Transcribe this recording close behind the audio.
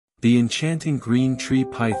The enchanting green tree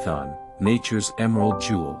python, nature's emerald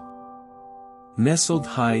jewel. Nestled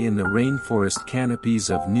high in the rainforest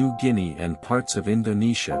canopies of New Guinea and parts of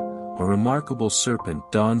Indonesia, a remarkable serpent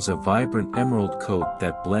dons a vibrant emerald coat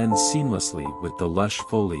that blends seamlessly with the lush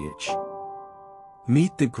foliage.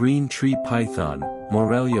 Meet the green tree python,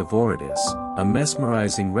 Morelia viridis, a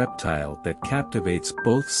mesmerizing reptile that captivates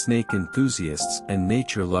both snake enthusiasts and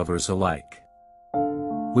nature lovers alike.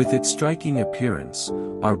 With its striking appearance,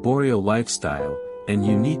 arboreal lifestyle, and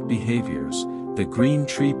unique behaviors, the green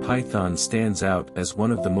tree python stands out as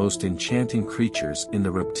one of the most enchanting creatures in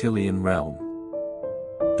the reptilian realm.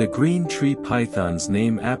 The green tree python's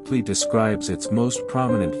name aptly describes its most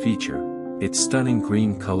prominent feature, its stunning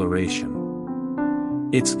green coloration.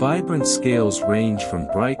 Its vibrant scales range from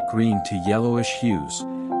bright green to yellowish hues,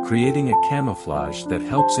 creating a camouflage that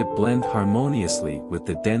helps it blend harmoniously with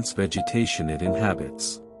the dense vegetation it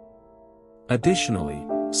inhabits. Additionally,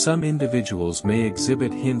 some individuals may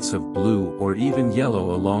exhibit hints of blue or even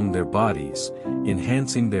yellow along their bodies,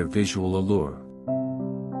 enhancing their visual allure.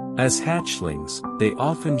 As hatchlings, they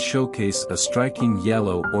often showcase a striking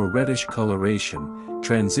yellow or reddish coloration,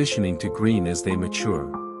 transitioning to green as they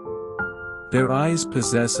mature. Their eyes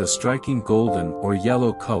possess a striking golden or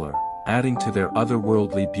yellow color, adding to their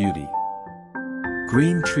otherworldly beauty.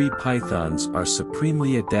 Green tree pythons are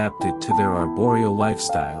supremely adapted to their arboreal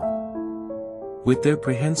lifestyle. With their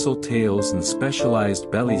prehensile tails and specialized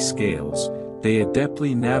belly scales, they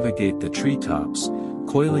adeptly navigate the treetops,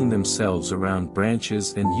 coiling themselves around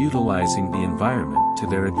branches and utilizing the environment to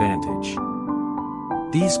their advantage.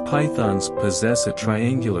 These pythons possess a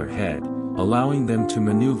triangular head, allowing them to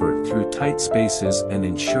maneuver through tight spaces and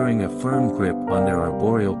ensuring a firm grip on their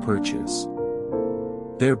arboreal perches.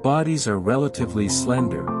 Their bodies are relatively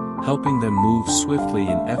slender, helping them move swiftly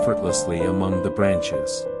and effortlessly among the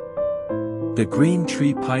branches. The green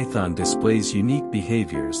tree python displays unique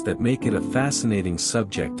behaviors that make it a fascinating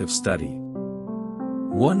subject of study.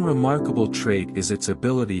 One remarkable trait is its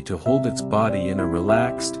ability to hold its body in a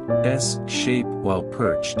relaxed S shape while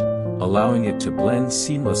perched, allowing it to blend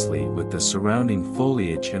seamlessly with the surrounding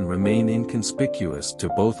foliage and remain inconspicuous to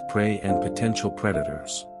both prey and potential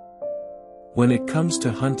predators. When it comes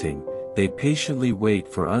to hunting, they patiently wait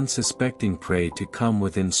for unsuspecting prey to come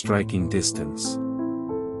within striking distance.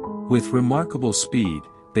 With remarkable speed,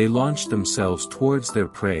 they launch themselves towards their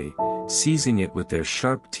prey, seizing it with their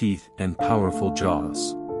sharp teeth and powerful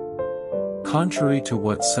jaws. Contrary to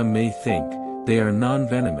what some may think, they are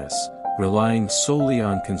non-venomous, relying solely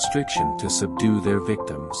on constriction to subdue their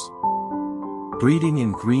victims. Breeding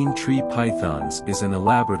in green tree pythons is an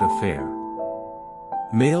elaborate affair.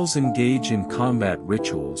 Males engage in combat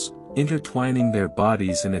rituals, intertwining their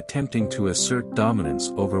bodies and attempting to assert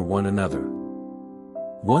dominance over one another.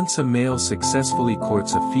 Once a male successfully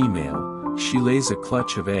courts a female, she lays a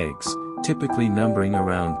clutch of eggs, typically numbering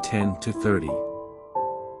around 10 to 30.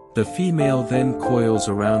 The female then coils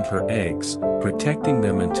around her eggs, protecting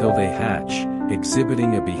them until they hatch,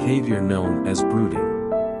 exhibiting a behavior known as brooding.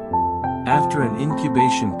 After an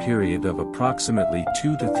incubation period of approximately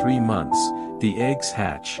 2 to 3 months, the eggs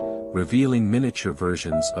hatch, revealing miniature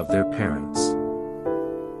versions of their parents.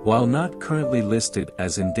 While not currently listed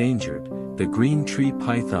as endangered, the green tree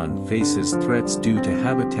python faces threats due to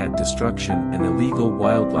habitat destruction and illegal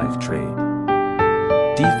wildlife trade.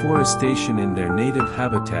 Deforestation in their native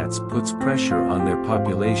habitats puts pressure on their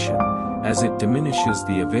population, as it diminishes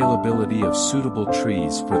the availability of suitable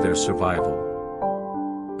trees for their survival.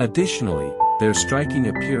 Additionally, their striking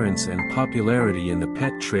appearance and popularity in the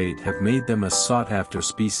pet trade have made them a sought-after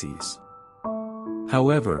species.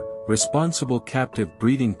 However, responsible captive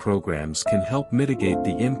breeding programs can help mitigate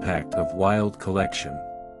the impact of wild collection.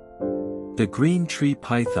 The green tree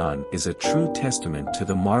python is a true testament to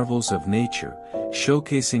the marvels of nature,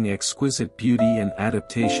 showcasing exquisite beauty and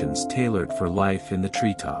adaptations tailored for life in the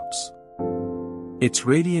treetops. Its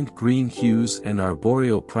radiant green hues and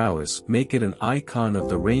arboreal prowess make it an icon of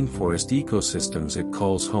the rainforest ecosystems it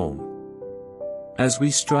calls home. As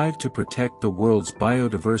we strive to protect the world's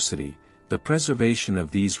biodiversity, the preservation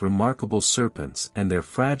of these remarkable serpents and their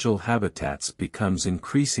fragile habitats becomes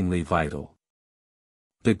increasingly vital.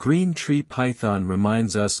 The green tree python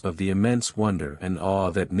reminds us of the immense wonder and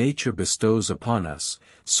awe that nature bestows upon us,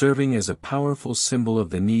 serving as a powerful symbol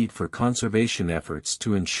of the need for conservation efforts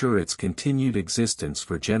to ensure its continued existence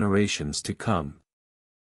for generations to come.